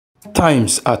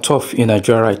Times are tough in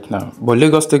Nigeria right now, but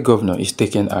Lagos State Governor is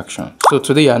taking action. So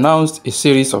today he announced a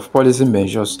series of policy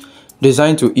measures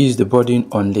designed to ease the burden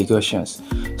on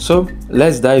Lagosians. So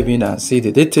let's dive in and see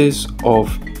the details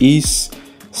of his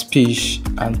speech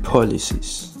and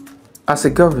policies. As a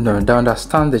governor, they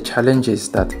understand the challenges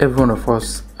that every one of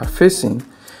us are facing,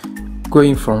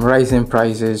 going from rising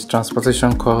prices,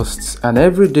 transportation costs, and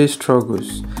everyday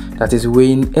struggles that is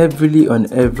weighing heavily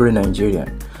on every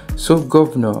Nigerian. So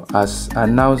governor has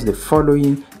announced the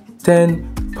following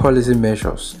 10 policy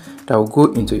measures that will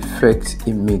go into effect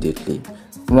immediately.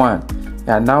 1.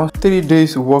 He announced 3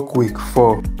 days work week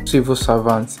for civil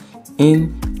servants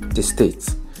in the state.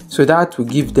 So that will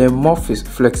give them more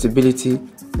flexibility,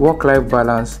 work-life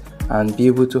balance, and be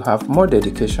able to have more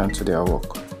dedication to their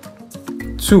work.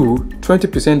 2.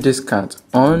 20% discount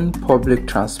on public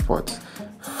transport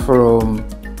from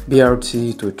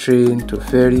BRT to train to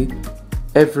ferry.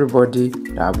 Everybody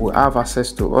that will have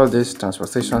access to all these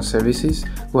transportation services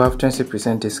will have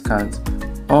 20% discount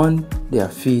on their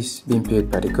fees being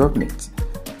paid by the government.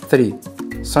 3.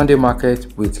 Sunday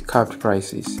market with capped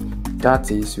prices. That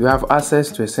is, you have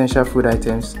access to essential food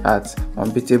items at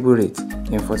unbeatable rates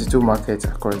in 42 markets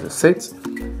across the state.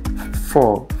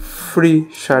 4. Free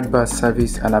childbirth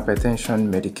service and hypertension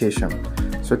medication.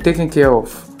 So taking care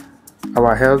of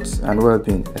our health and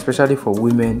well-being, especially for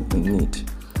women in need.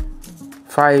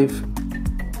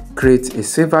 5. Create a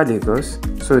safer Lagos.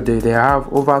 So they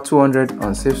have over 200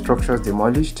 unsafe structures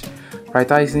demolished,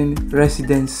 prioritizing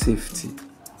resident safety.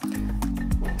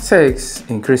 6.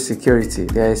 Increase security.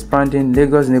 They are expanding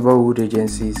Lagos neighborhood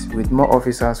agencies with more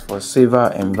officers for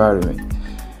safer environment.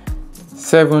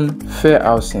 7. Fair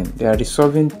housing. They are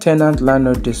resolving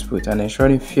tenant-landlord dispute and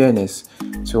ensuring fairness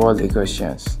to all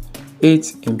Lagosians.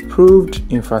 8. Improved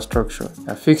infrastructure.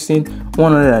 They are fixing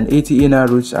 180 inner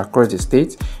routes across the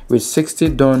state, with 60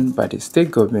 done by the state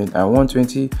government and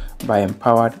 120 by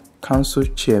empowered council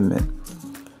chairmen.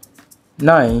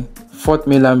 9. Fourth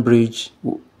Mainland Bridge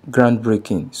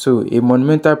groundbreaking. So a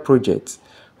monumental project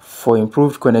for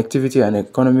improved connectivity and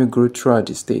economic growth throughout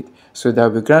the state. So there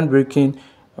will be groundbreaking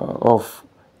of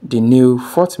the new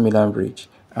Fourth Mainland Bridge.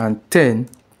 And 10.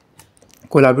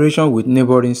 Collaboration with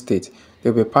neighboring states.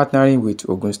 They'll be partnering with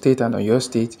Ogun State and Oyo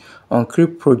State on key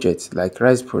projects like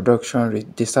rice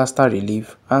production, disaster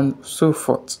relief, and so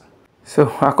forth.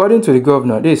 So according to the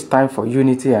governor, this is time for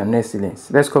unity and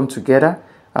excellence. Let's come together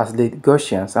as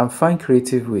Lagosians and find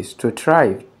creative ways to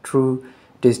thrive through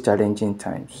these challenging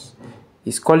times.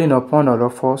 He's calling upon all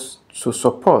of us to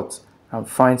support and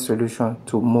find solutions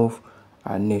to move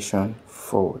our nation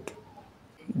forward.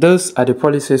 Those are the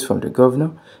policies from the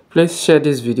governor. Please share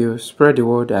this video, spread the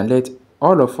word, and let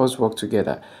all of us work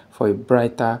together for a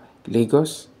brighter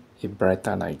Lagos, a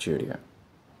brighter Nigeria.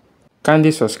 Kindly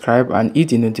subscribe and hit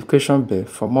the notification bell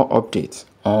for more updates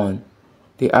on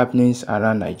the happenings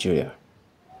around Nigeria.